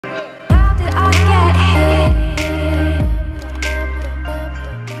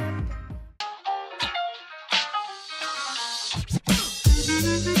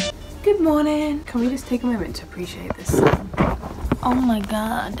morning. Can we just take a moment to appreciate this sun? Oh my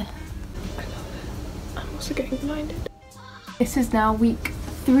god. I love it. I'm also getting blinded. This is now week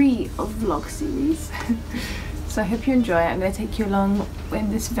 3 of vlog series. So I hope you enjoy it. I'm going to take you along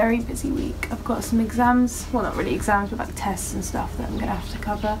in this very busy week. I've got some exams, well not really exams, but like tests and stuff that I'm going to have to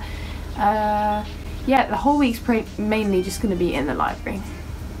cover. Yeah, the whole week's mainly just going to be in the library.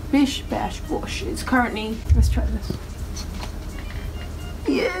 Bish bash bosh. It's currently, let's try this.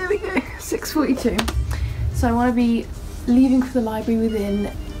 Yeah, there we go, 6:42. So I want to be leaving for the library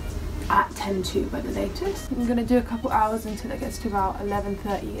at 10:02 by the latest. I'm going to do a couple hours until it gets to about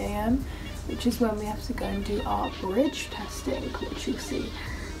 11:30 AM, which is when we have to go and do our bridge testing, which you'll see.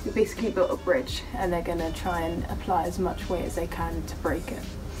 We basically built a bridge and they're going to try and apply as much weight as they can to break it.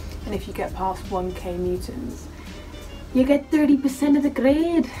 And if you get past 1k newtons, you get 30% of the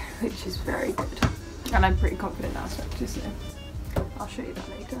grade, which is very good. And I'm pretty confident now, so I'll show you that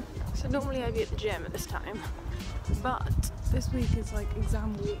later. So normally I'd be at the gym at this time, but this week is like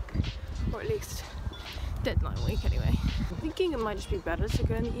exam week, or at least deadline week anyway. I'm thinking it might just be better to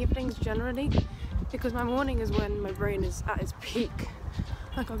go in the evenings generally, because my morning is when my brain is at its peak.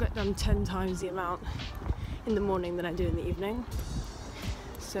 Like I'll get done 10 times the amount in the morning than I do in the evening.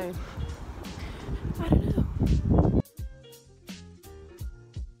 So, I don't know.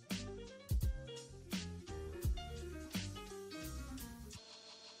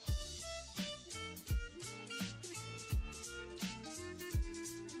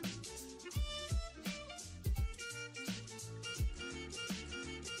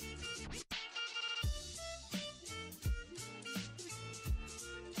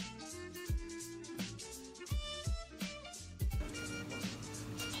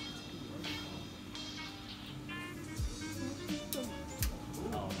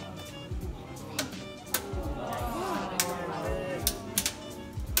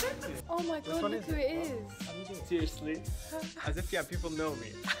 Oh my god, look who it is! Seriously? As if people know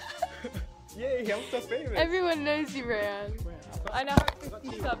me. Yay, I'm so famous! Everyone knows you, Rayan. I now have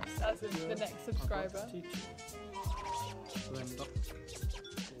 50 subs as of the next subscriber.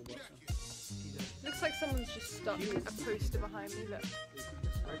 Looks like someone's just stuck a poster behind me, look.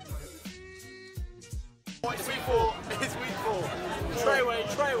 It's week 4, it's week 4.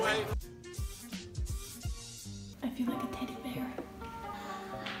 Try away. I feel like a teddy bear.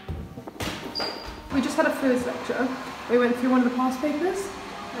 We just had a physics lecture. We went through one of the past papers,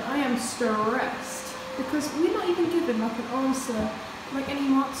 and I am stressed because we're not even given like an answer, like any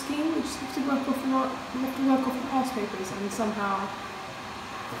mark scheme. We just have to work off the past papers and somehow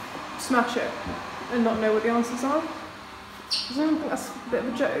smash it and not know what the answers are. Does anyone think that's a bit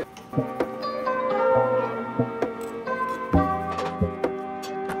of a joke?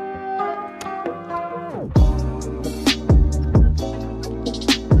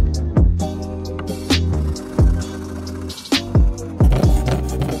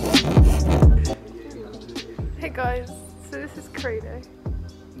 Guys, so this is Credo.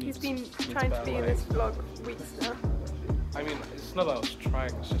 He's been trying to be in this vlog weeks now. I mean, it's not that I was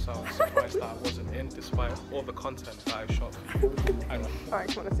trying, it's just I was surprised that I wasn't in despite all the content that I shot. Alright,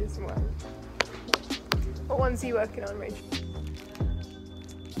 come on, let's do some work. What ones are you working on, Rachel?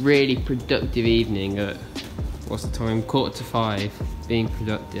 Really productive evening at, what's the time, 4:45, being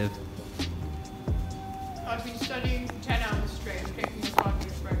productive. I've been studying for 10 hours straight, taking a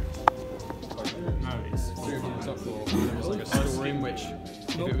 5-minute break. No, it's 3 o'clock up for like a storeroom, which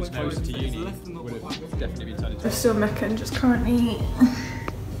if it was closer to uni would have definitely been turned into. We're still mecking, just currently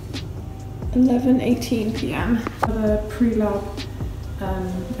 11:18 PM. The pre-lab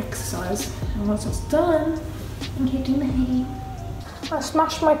exercise, and once it's done, I'm hitting the hay. I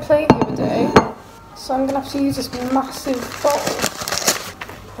smashed my plate the other day, so I'm gonna have to use this massive bowl.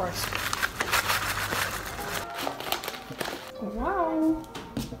 Christ. Wow.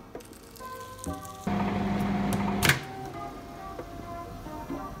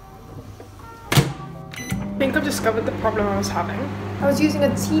 I think I've discovered the problem I was having. I was using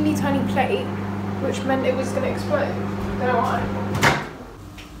a teeny tiny plate, which meant it was going to explode. Don't know why.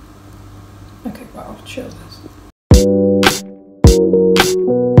 Okay, well, I'll chill this.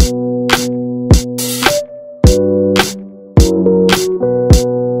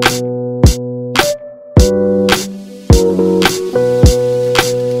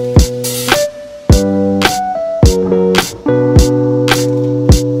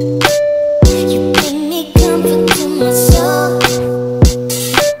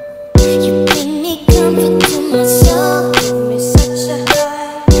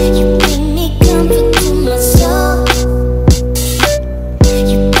 You bring me comfort to my soul.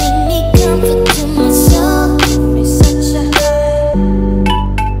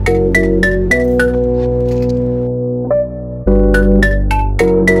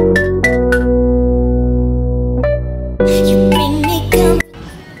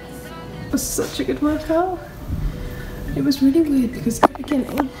 a good workout. It was really weird because at the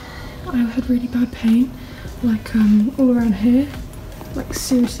beginning I had really bad pain, like all around here, like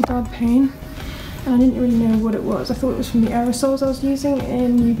seriously bad pain, and I didn't really know what it was. I thought it was from the aerosols I was using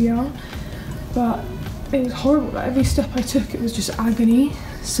in UBR, but it was horrible. Like every step I took it was just agony,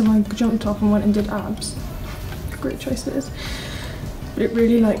 so I jumped off and went and did abs. Great choice it is. But it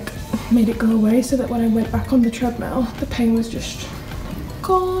really like made it go away, so that when I went back on the treadmill the pain was just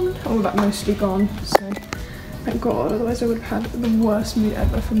gone, or like mostly gone, so thank God, otherwise I would have had the worst mood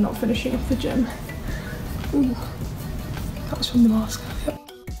ever from not finishing off the gym. Ooh, that was from the mask.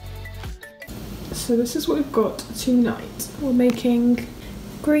 So this is what we've got tonight. We're making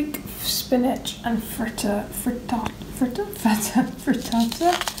Greek spinach and frittata,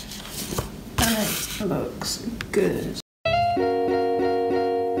 and it looks good.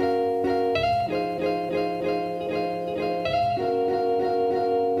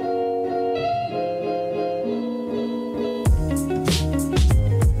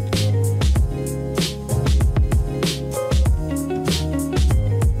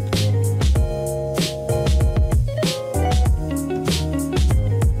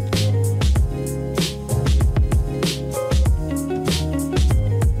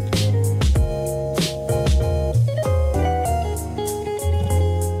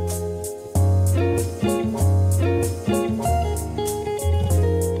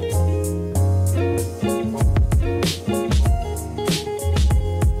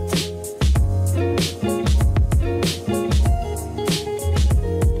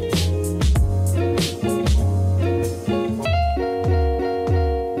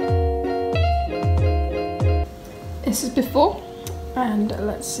 This is before, and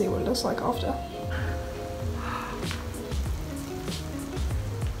let's see what it looks like after.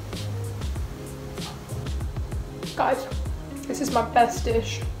 Guys, this is my best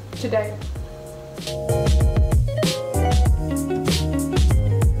dish today.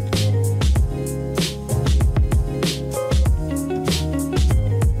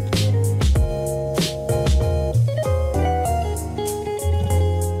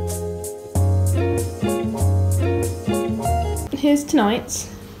 Here's tonight's,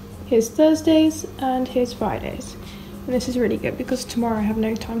 here's Thursdays, and here's Fridays. And this is really good because tomorrow I have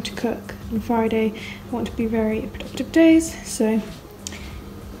no time to cook, and Friday I want to be very productive days, so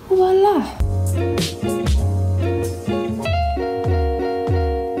voila!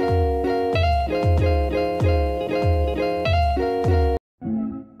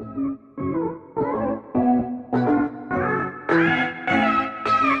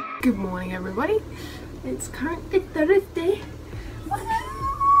 Good morning everybody, it's currently Thursday.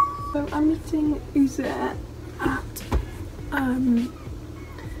 So I'm meeting Uzair at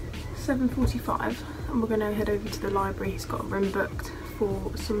 7:45 and we're going to head over to the library. He's got a room booked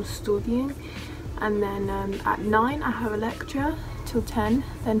for some studying, and then at 9 I have a lecture till 10,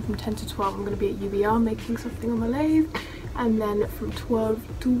 then from 10 to 12 I'm going to be at UBR making something on my lathe, and then from 12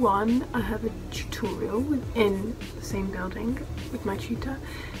 to 1 I have a tutorial within the same building with my tutor,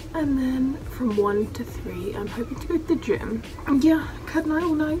 and then from 1 to 3 I'm hoping to go to the gym. And yeah, cut night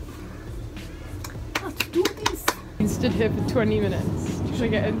all night. Let's do this. I stood here for 20 minutes. Should I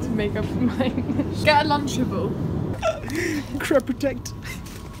get into makeup in mine? Get a Lunchable. Crop protect.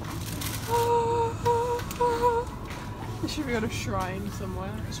 There should be on a shrine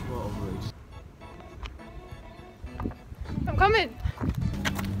somewhere. I'm coming!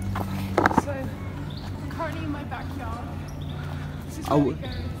 So, I'm currently in my backyard. This is where we go.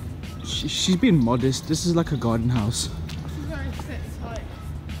 She's being modest. This is like a garden house. This is where I sit, it's like,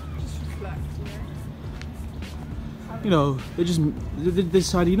 just reflect, You know, they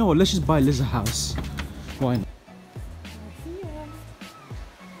decided, you know what, let's just buy Liz a house. Why not?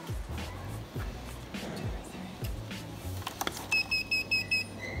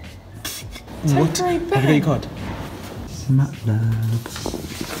 What? Have you got your card? MATLAB.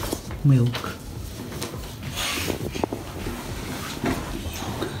 Milk.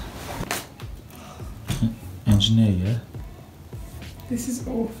 Engineer, yeah? This is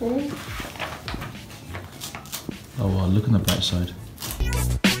awful. Oh well, look on the bright side.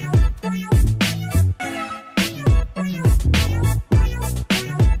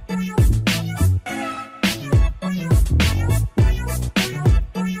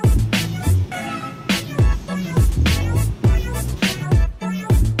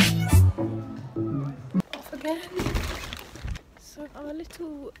 Off again. So I'm a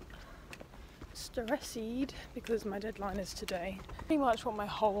little stressed because my deadline is today. Pretty much what my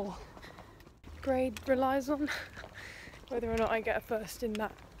whole grade relies on. Whether or not I get a first in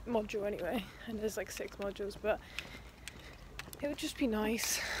that module anyway, and there's like 6 modules, but It would just be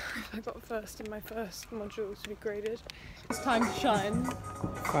nice if I got first in my first module to be graded. It's time to shine.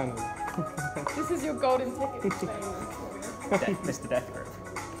 Finally. This is your golden ticket to fame. Mr. Death Grip.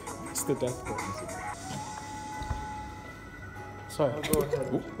 It's the death grip. Sorry.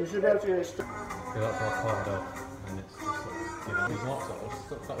 You should be able to get it straight. Because that's how hard off, and it's just sort of, you know, these knots are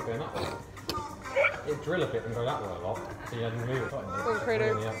just started going that way. It drill a bit and go that way a lot, so you had to move it. Go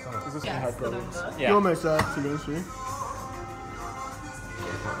crater. Is this high problems? Yeah. You're almost there, to be honest with you.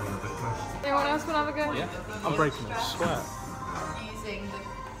 Anyone else want to have a go? Yeah. I'm breaking it, I swear. Using the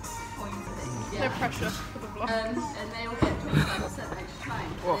points. No pressure for the vlog. And they all get 25% extra time.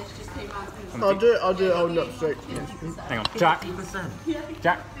 They just came out and I'll do it holding up straight. Hang on. Jack.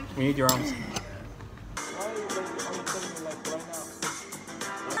 Jack, we need your arms.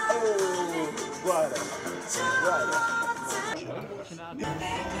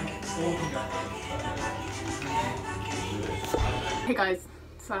 Hey guys,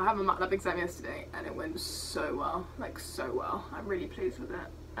 so I have a MATLAB exam yesterday and it went so well, like so well. I'm really pleased with it.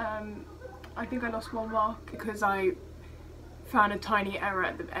 I think I lost 1 mark because I found a tiny error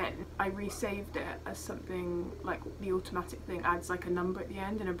at the end. I resaved it as something like the automatic thing adds like a number at the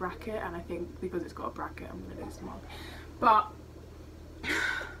end in a bracket, and I think because it's got a bracket I'm gonna lose the mark. But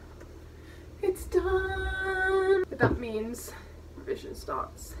it's done! But that means revision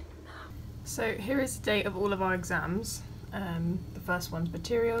starts now. So here is the date of all of our exams. The first one's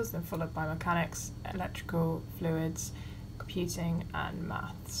materials, then followed by mechanics, electrical, fluids, computing and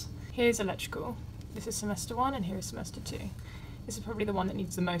maths. Here's electrical. This is semester 1 and here is semester 2. This is probably the one that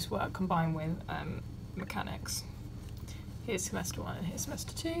needs the most work combined with mechanics. Here's semester 1 and here's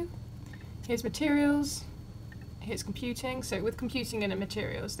semester 2. Here's materials, here's computing. So with computing and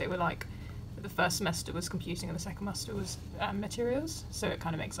materials, they were like, the first semester was computing and the second semester was materials. So it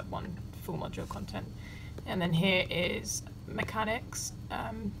kind of makes up one full module content. And then here is mechanics,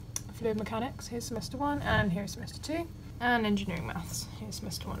 fluid mechanics, here's semester 1 and here's semester 2. And engineering maths, here's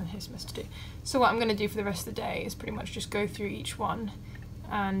semester 1 and here's semester 2. So what I'm going to do for the rest of the day is pretty much just go through each one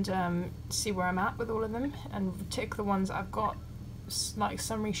and see where I'm at with all of them and tick the ones I've got like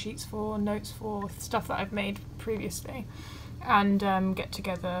summary sheets for, notes for, stuff that I've made previously, and get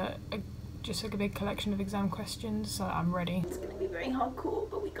together just like a big collection of exam questions so that I'm ready. It's going to be very hardcore,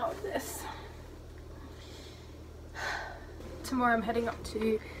 but we got this. Tomorrow I'm heading up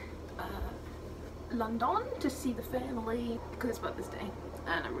to London to see the family because it's Mother's Day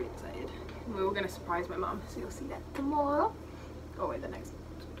and I'm really excited. We were going to surprise my mum, so you'll see that tomorrow. Or in the next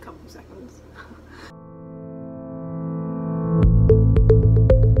couple of seconds.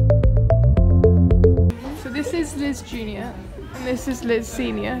 So this is Liz Junior and this is Liz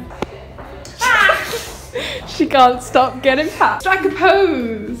Senior. She can't stop getting pat. Strike a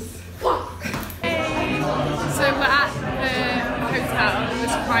pose! Fuck! Hey. So we're at the hotel, the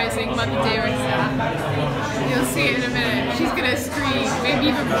surprising Mother Dearest at. You'll see it in a minute. She's gonna scream, maybe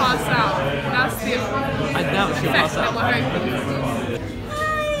even pass out. That's the effect that we're hoping.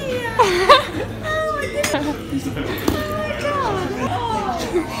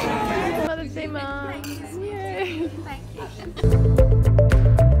 Hi! Mother's Day, Mum. Yay! Thank you.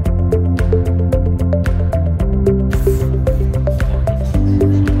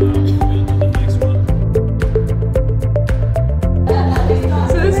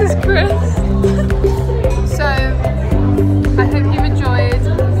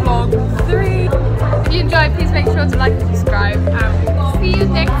 Please make sure to like and subscribe, and we'll see you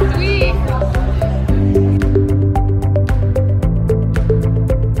next week.